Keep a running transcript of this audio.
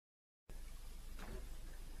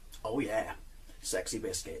Oh yeah, sexy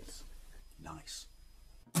biscuits. Nice.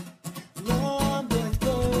 London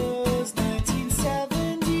Blues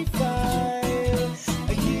 1975.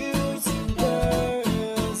 A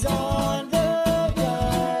YouTuber's on the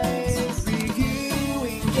rise.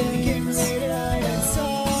 Reviewing games late at night and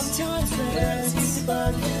sometimes friends used to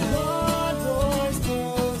bug him. Lord Wars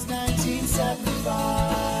Blues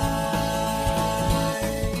 1975.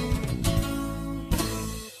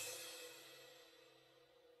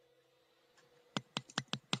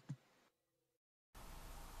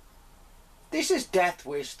 This is Death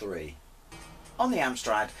Wish 3 on the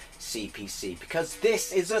Amstrad CPC, because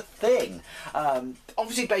this is a thing.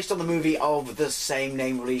 Obviously based on the movie of the same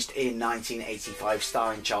name released in 1985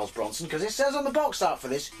 starring Charles Bronson, because it says on the box art for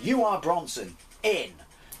this, "You are Bronson" in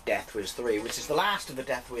Death Wish 3, which is the last of the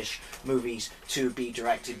Death Wish movies to be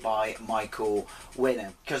directed by Michael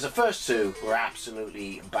Winner, because the first two were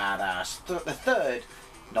absolutely badass. The third,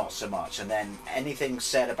 not so much, and then anything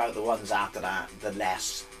said about the ones after that, the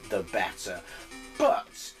less the better.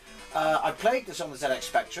 But I played this on the ZX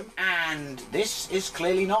Spectrum, and this is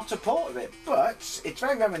clearly not a port of it, but it's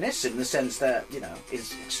very reminiscent in the sense that, you know,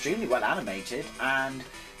 it's extremely well animated, and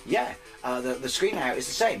yeah, the screen layout is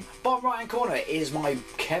the same. Bottom right hand corner is my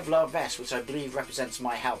Kevlar vest, which I believe represents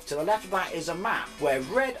my health. To the left of that is a map where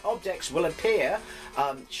red objects will appear,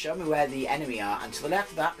 show me where the enemy are, and to the left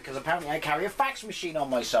of that, because apparently I carry a fax machine on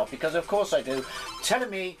myself, because of course I do, telling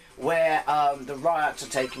me where the riots are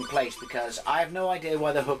taking place, because I have no idea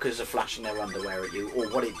why the hookers are flashing their underwear at you or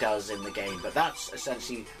what it does in the game, but that's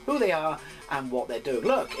essentially who they are and what they're doing.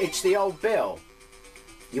 Look, it's the old Bill.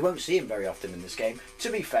 You won't see him very often in this game. To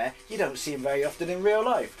be fair, you don't see him very often in real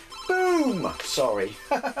life. Boom! Sorry.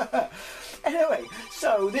 Anyway,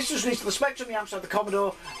 so this was released on the Spectrum, the Amstrad, the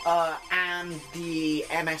Commodore, and the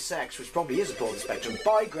MSX, which probably is a port of the Spectrum,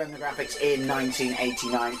 by Gremlin Graphics in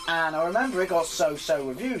 1989. And I remember it got so-so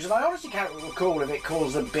reviews, and I honestly can't recall if it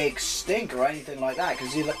caused a big stink or anything like that,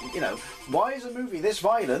 because, you know, why is a movie this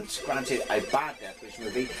violent, granted a bad Death Wish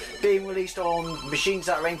movie, being released on machines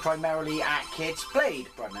that are aimed primarily at kids, played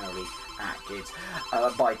primarily at kids,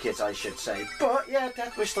 by kids I should say. But yeah,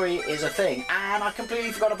 Death Wish 3 is a thing, and I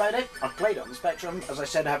completely forgot about it. I played it on the Spectrum, as I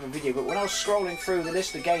said, I have a video, but when I was scrolling through the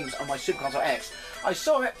list of games on my Super Console X, I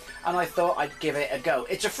saw it and I thought I'd give it a go.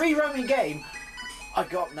 It's a free roaming game. I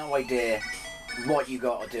got no idea what you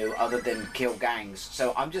got to do other than kill gangs,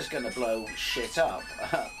 so I'm just going to blow shit up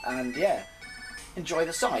and yeah, enjoy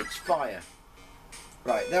the sights. Fire.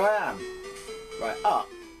 Right, there I am. Right, up.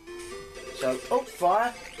 So, oh,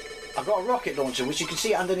 fire. I've got a rocket launcher, which you can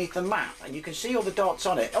see underneath the map, and you can see all the dots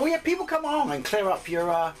on it. Oh yeah, people come along and clear up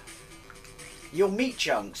your meat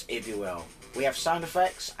chunks, if you will. We have sound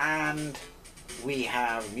effects and we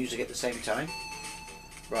have music at the same time.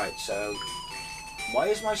 Right, so why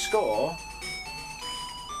is my score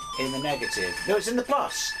in the negative? No, it's in the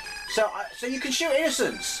plus. So you can shoot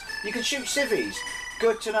innocents. You can shoot civvies.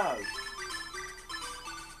 Good to know.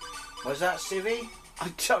 Was that civvy? I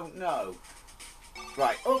don't know.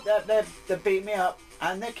 Right, oh, they're beating me up,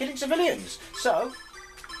 and they're killing civilians. So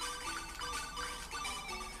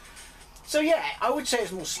yeah, I would say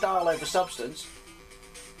it's more style over substance.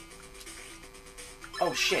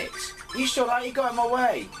 Oh shit! You saw that? You got in my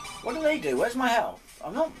way. What do they do? Where's my health?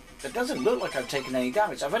 I'm not. It doesn't look like I've taken any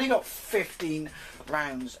damage. I've only got 15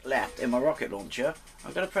 rounds left in my rocket launcher.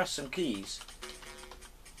 I'm going to press some keys,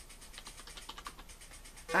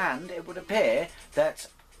 and it would appear that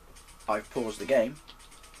I've paused the game,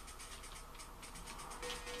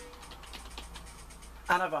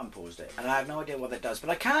 and I've unpaused it, and I have no idea what that does, but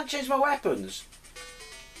I can't change my weapons,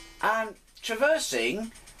 and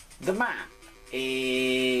traversing the map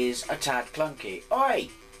is a tad clunky. Oi!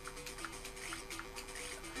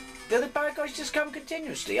 Do the bad guys just come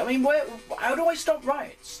continuously? I mean, how do I stop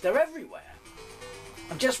riots? They're everywhere.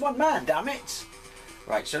 I'm just one man, damn it.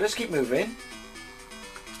 Right, so let's keep moving.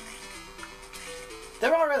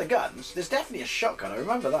 There are other guns. There's definitely a shotgun, I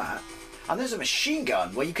remember that. And there's a machine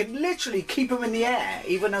gun where you can literally keep them in the air,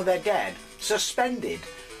 even though they're dead, suspended,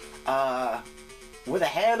 with a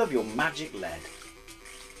hail of your magic lead.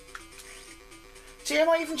 See, am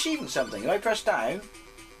I even achieving something? If I press down...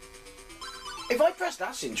 If I press...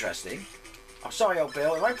 That's interesting. Oh, sorry, old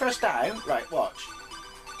Bill. If I press down... Right, watch.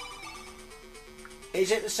 Is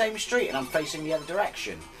it the same street and I'm facing the other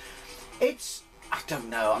direction? It's... I don't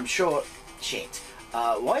know. I'm sure... Shit.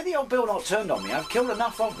 Why the old Bill not turned on me? I've killed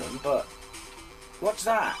enough of them, but... What's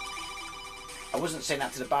that? I wasn't saying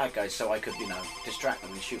that to the bad guys so I could, you know, distract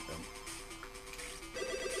them and shoot them.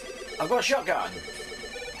 I've got a shotgun.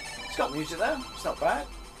 It's got music there. It's not bad.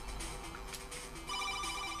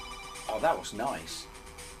 Oh, that was nice.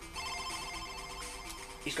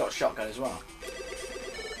 He's got a shotgun as well.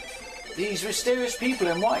 These mysterious people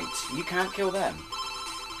in white, you can't kill them.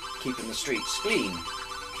 Keeping the streets clean.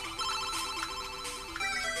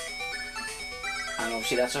 And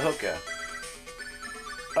obviously that's a hooker.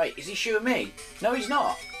 Wait, is he shooting me? No, he's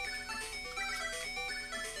not.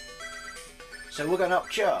 So we're going up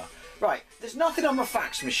Chur. Right, there's nothing on my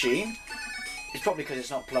fax machine. It's probably because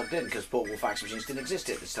it's not plugged in, because portable fax machines didn't exist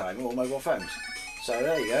at this time, or mobile phones. So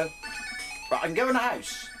there you go. Right, I can go in the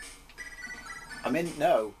house. I'm in,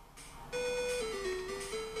 no.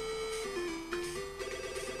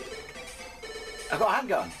 I've got a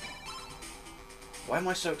handgun. Why am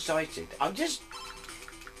I so excited? I'm just...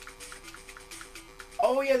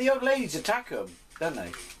 Oh yeah, the old ladies attack them, don't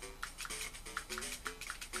they?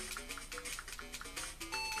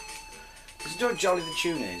 Listen to how jolly the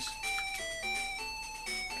tune is.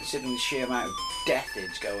 Considering the sheer amount of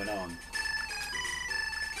deathage going on.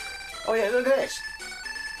 Oh yeah, look at this.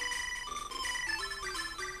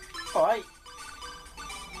 Alright.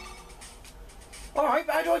 Alright,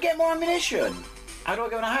 but how do I get more ammunition? How do I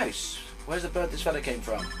go in a house? Where's the bird this fella came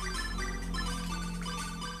from?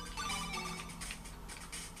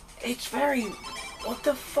 It's very... What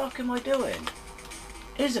the fuck am I doing?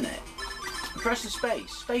 Isn't it? I'm pressing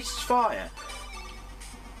space. Space is fire.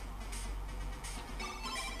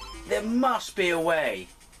 There must be a way.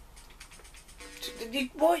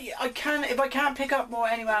 What? I can't... If I can't pick up more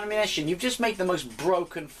enemy ammunition, you've just made the most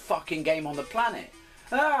broken fucking game on the planet.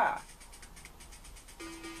 Ah!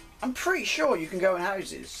 I'm pretty sure you can go in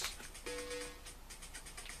houses.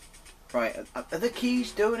 Right, are the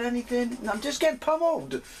keys doing anything? No, I'm just getting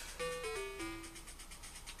pummeled.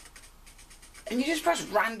 And you just press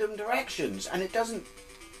random directions and it doesn't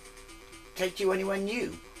take you anywhere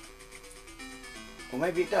new. Or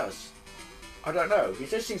maybe it does. I don't know. It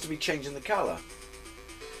just seems to be changing the colour.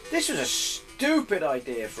 This was a stupid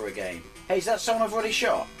idea for a game. Hey, is that someone I've already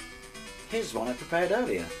shot? Here's one I prepared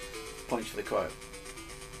earlier. Points for the quote.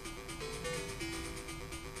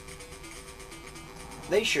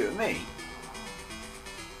 They shoot at me.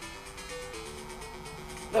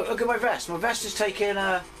 Look at my vest. My vest is taking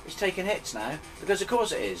hits now because of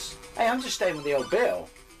course it is. Hey, I'm just staying with the old Bill.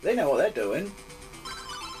 They know what they're doing.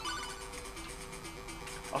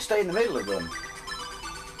 I'll stay in the middle of them.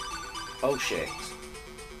 Oh shit.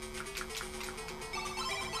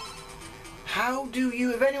 How do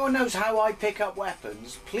you, if anyone knows how I pick up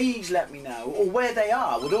weapons, please let me know. Or where they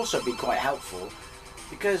are would also be quite helpful.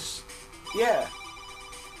 Because, yeah.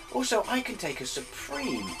 Also, I can take a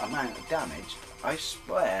supreme amount of damage. I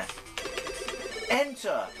swear.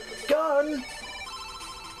 Enter! Gun!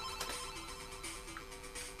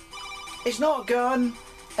 It's not a gun!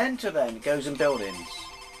 Enter then. It goes in buildings.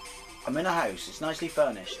 I'm in a house. It's nicely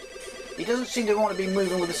furnished. He doesn't seem to want to be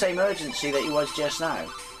moving with the same urgency that he was just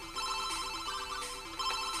now.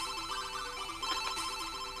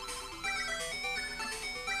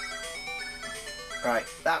 Right,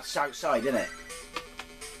 that's outside, isn't it?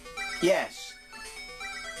 Yes.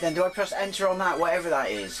 Then do I press enter on that, whatever that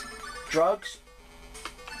is? Drugs?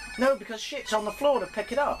 No, because shit's on the floor to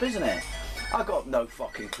pick it up, isn't it? I've got no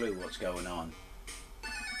fucking clue what's going on.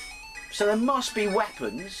 So there must be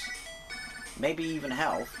weapons, maybe even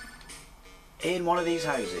health, in one of these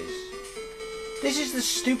houses. This is the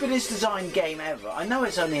stupidest designed game ever. I know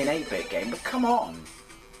it's only an 8-bit game, but come on.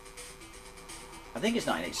 I think it's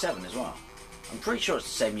 1987 as well. I'm pretty sure it's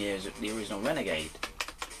the same year as the original Renegade.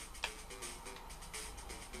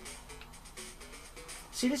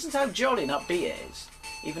 See, listen to how jolly and upbeat it is.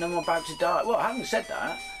 Even though I'm about to die. Well, having said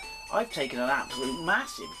that, I've taken an absolute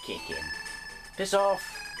massive kicking. Piss off.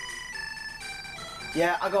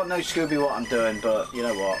 Yeah, I got no Scooby what I'm doing, but you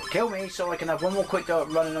know what? Kill me so I can have one more quick go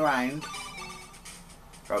at running around.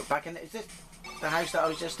 Right, back in. Is this the house that I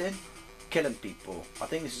was just in? Killing people. I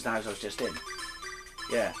think this is the house I was just in.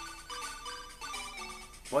 Yeah.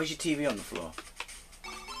 Why is your TV on the floor?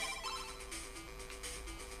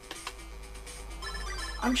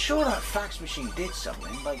 I'm sure that fax machine did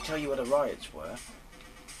something, like tell you where the riots were.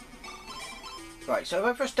 Right, so if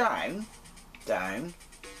I press down, down,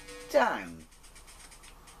 down.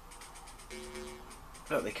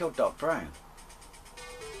 Look, they killed Doc Brown.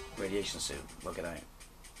 Radiation suit, look it out.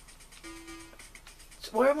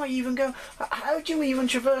 So where am I even going? How do you even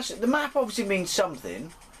traverse it? The map obviously means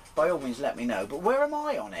something. By all means let me know, but where am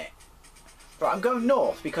I on it? Right, I'm going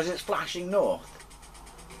north because it's flashing north.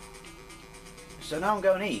 So now I'm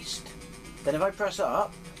going east. Then if I press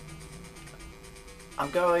up,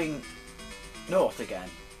 I'm going north again,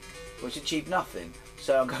 which achieved nothing.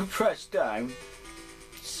 So I'm going to press down.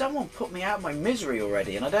 Someone put me out of my misery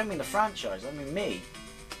already, and I don't mean the franchise, I mean me.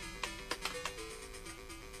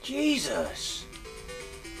 Jesus.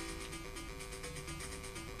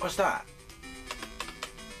 What's that?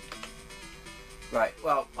 Right,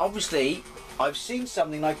 well, obviously, I've seen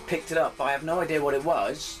something, I picked it up, but I have no idea what it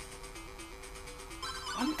was.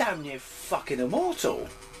 I'm damn near fucking immortal.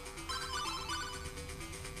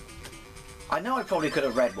 I know I probably could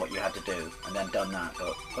have read what you had to do and then done that,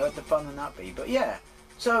 but where'd the fun in that be? But yeah,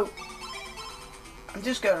 so I'm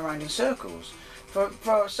just going around in circles. For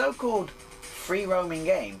a so-called free roaming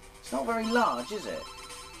game, it's not very large, is it?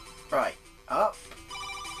 Right, up.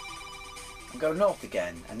 And go north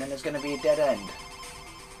again, and then there's going to be a dead end.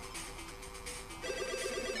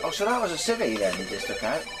 Oh, so that was a civvy then you just took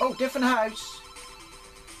out. Oh, different house.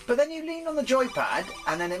 But then you lean on the joypad,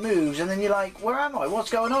 and then it moves, and then you're like, where am I?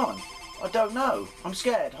 What's going on? I don't know. I'm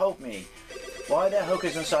scared. Hold me. Why are there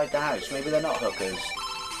hookers inside the house? Maybe they're not hookers.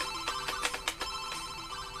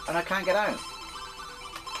 And I can't get out.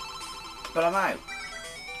 But I'm out.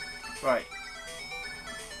 Right.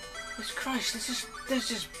 Jesus Christ, there's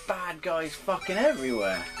just bad guys fucking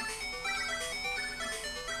everywhere.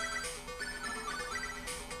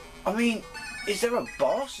 I mean, is there a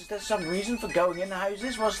boss? Is there some reason for going in the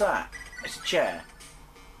houses? What's that? It's a chair.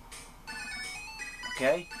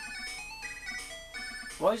 Okay.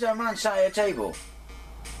 Why is there a man sat at a table?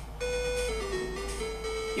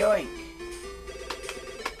 Yoink.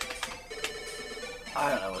 I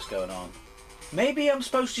don't know what's going on. Maybe I'm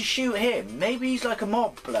supposed to shoot him. Maybe he's like a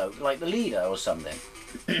mob bloke, like the leader or something.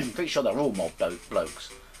 Pretty sure they're all mob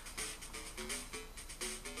blokes.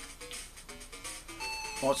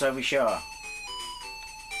 What's over Shah?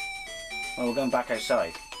 Well, we're going back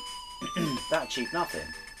outside. That achieved nothing.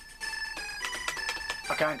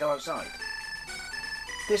 I can't go outside.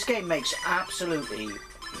 This game makes absolutely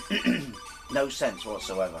no sense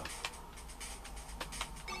whatsoever.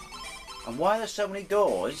 And why are there so many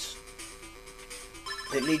doors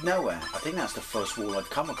that lead nowhere? I think that's the first wall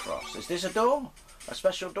I've come across. Is this a door? A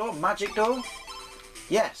special door? Magic door?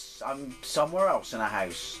 Yes, I'm somewhere else in a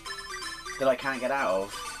house that I can't get out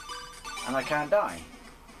of, and I can't die.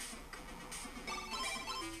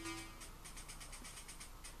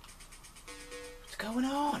 What's going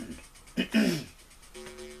on?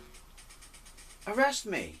 Arrest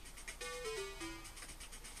me.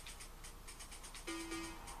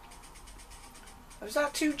 Is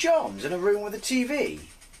that two Johns in a room with a TV?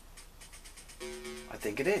 I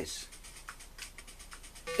think it is.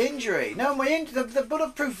 Injury. No, the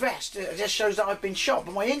bulletproof vest just shows that I've been shot,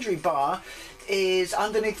 but my injury bar is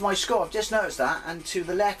underneath my skull. I've just noticed that, and to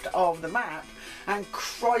the left of the map. And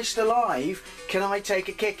Christ alive, can I take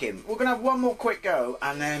a kick in? We're going to have one more quick go,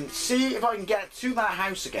 and then see if I can get to that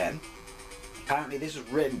house again. Apparently this was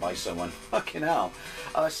written by someone. Fucking hell.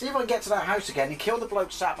 See if I can get to that house again and kill the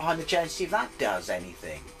bloke sat behind the chair and see if that does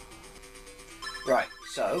anything. Right,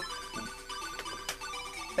 so...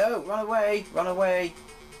 No, run away, run away.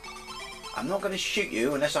 I'm not going to shoot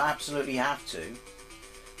you unless I absolutely have to.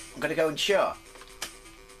 I'm going to go and shot.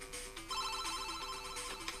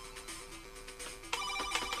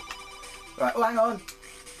 Right, oh, hang on.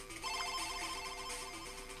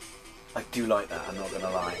 I do like that, I'm not going to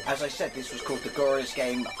lie. As I said, this was called the goriest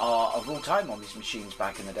game of all time on these machines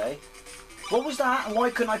back in the day. What was that, and why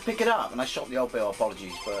couldn't I pick it up? And I shot the old bill,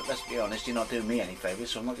 apologies, but let's be honest, you're not doing me any favours,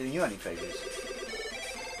 so I'm not doing you any favours.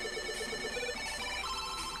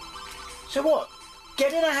 So what?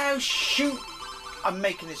 Get in a house, shoot... I'm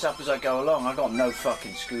making this up as I go along, I've got no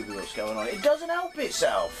fucking Scooby what's going on. It doesn't help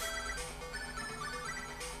itself.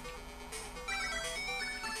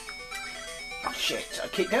 Oh shit,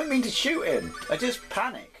 don't mean to shoot him. I just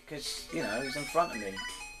panic, because, you know, he's in front of me.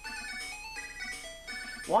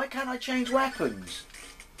 Why can't I change weapons?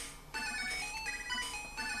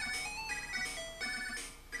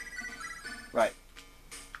 Right.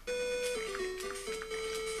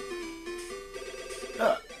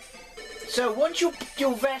 Look. So once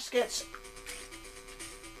your vest gets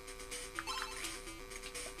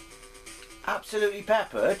absolutely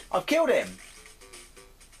peppered, I've killed him.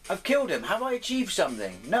 I've killed him. Have I achieved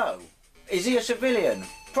something? No. Is he a civilian?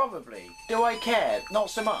 Probably. Do I care? Not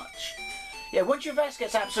so much. Yeah, once your vest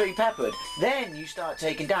gets absolutely peppered, then you start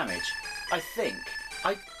taking damage. I think.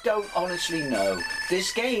 I don't honestly know.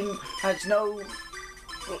 This game has no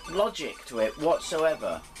logic to it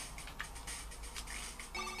whatsoever.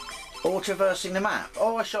 Or traversing the map.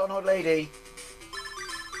 Oh, I shot an old lady.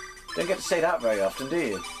 Don't get to say that very often, do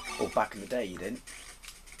you? Or back in the day you didn't.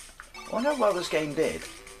 I wonder how well this game did.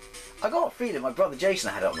 I got a feeling my brother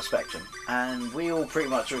Jason had it on the Spectrum, and we all pretty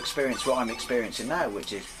much are experiencing what I'm experiencing now,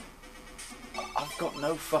 which is I've got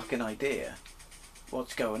no fucking idea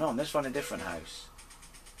what's going on. Let's find a different house.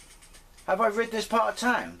 Have I rid this part of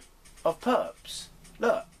town of perps?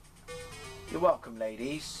 Look. You're welcome,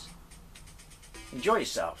 ladies. Enjoy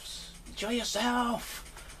yourselves. Enjoy yourself.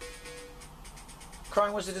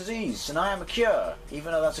 Crime was a disease, and I am a cure.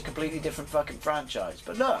 Even though that's a completely different fucking franchise.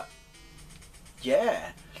 But look.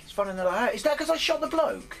 Yeah. It's fun in another house. Is that because I shot the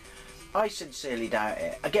bloke? I sincerely doubt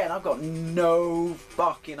it. Again, I've got no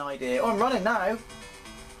fucking idea. Oh, I'm running now.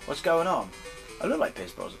 What's going on? I look like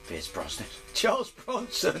Pierce Brosnan. Charles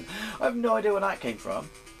Bronson. I have no idea where that came from.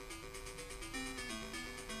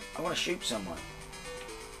 I want to shoot someone.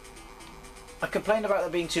 I complained about there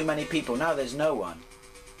being too many people. Now there's no one.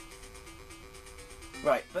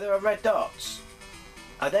 Right, but there are red dots.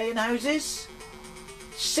 Are they in houses?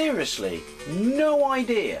 Seriously, no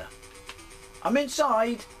idea. I'm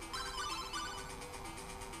inside.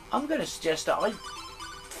 I'm going to suggest that I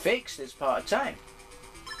fix this part of town.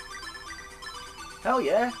 Hell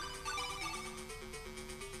yeah.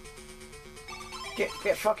 Get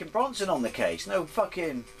fucking Bronson on the case. No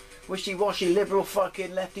fucking wishy-washy liberal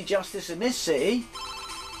fucking lefty justice in this city.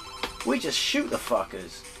 We just shoot the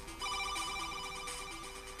fuckers.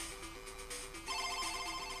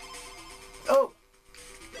 Oh!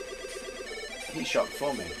 He shot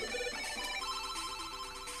for me.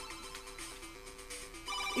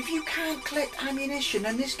 If you can't collect ammunition,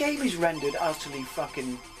 then this game is rendered utterly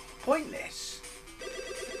fucking pointless.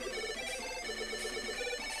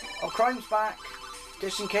 Oh, crime's back.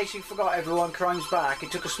 Just in case you forgot, everyone, crime's back.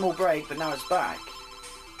 It took a small break, but now it's back.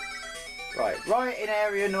 Right in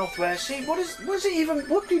area northwest. See, what does it even,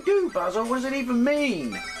 what do you do, Basil? What does it even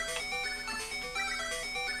mean?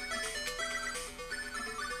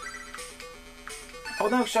 Oh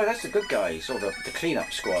no, sorry, that's the good guys, or the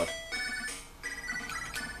clean-up squad.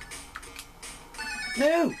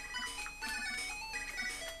 No!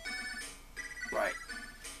 Right.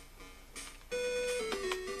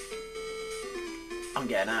 I'm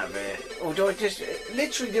getting out of here. Or do I just...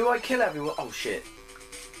 Literally, do I kill everyone? Oh, shit.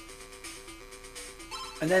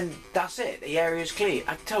 And then that's it. The area's clear.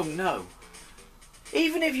 I don't know.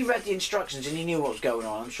 Even if you read the instructions and you knew what was going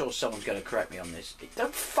on, I'm sure someone's going to correct me on this.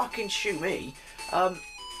 Don't fucking shoot me.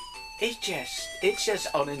 It's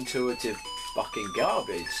just unintuitive fucking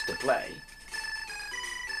garbage to play.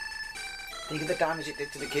 Think of the damage it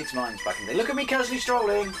did to the kids' minds back in the day. Look at me casually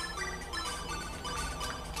strolling.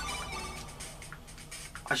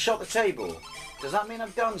 I shot the table. Does that mean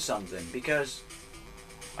I've done something? Because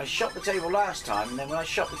I shot the table last time, and then when I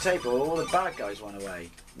shot the table, all the bad guys went away.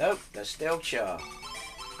 Nope, they're still char.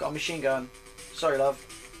 Got a machine gun. Sorry, love.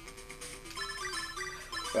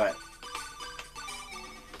 Right.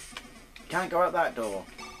 Can't go out that door.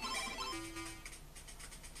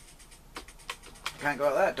 Can't go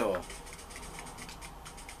out that door.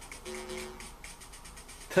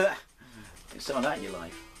 There's some of that in your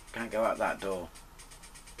life. Can't go out that door.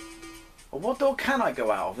 Well, what door can I go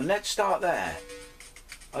out of? And let's start there.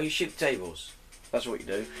 Oh, you shoot tables. That's what you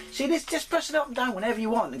do. See, this just press it up and down whenever you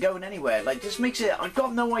want and going anywhere. Like, just makes it... I've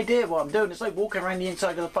got no idea what I'm doing. It's like walking around the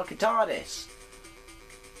inside of the fucking TARDIS.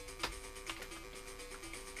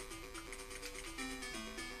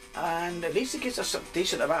 And at least it gives us a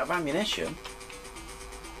decent amount of ammunition.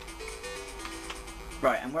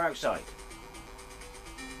 Right, and we're outside.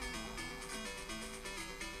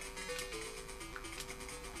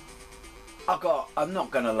 I'm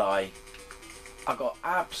not gonna lie, I got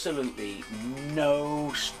absolutely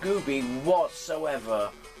no Scooby whatsoever.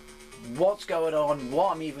 What's going on,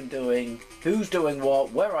 what I'm even doing, who's doing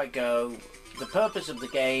what, where I go, the purpose of the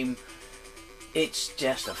game. It's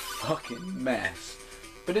just a fucking mess.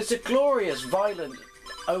 But it's a glorious, violent,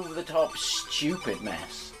 over-the-top, stupid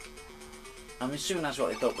mess. I'm assuming that's what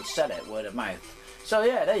they thought would sell it, word of mouth. So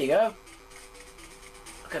yeah, there you go.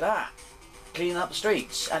 Look at that. Cleaning up the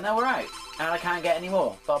streets. And now we're out. And I can't get any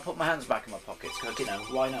more. But I'll put my hands back in my pockets, because, you know,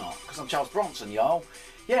 why not? Because I'm Charles Bronson, y'all.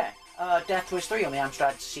 Yeah, Death Wish 3 on the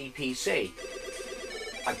Amstrad CPC.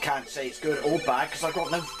 I can't say it's good or bad, because I've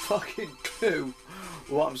got no fucking clue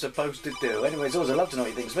what I'm supposed to do. Anyways, always I'd love to know what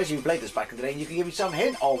you think, especially if you played this back in the day, and you can give me some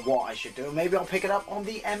hint on what I should do, and maybe I'll pick it up on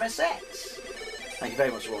the MSX. Thank you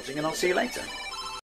very much for watching, and I'll see you later.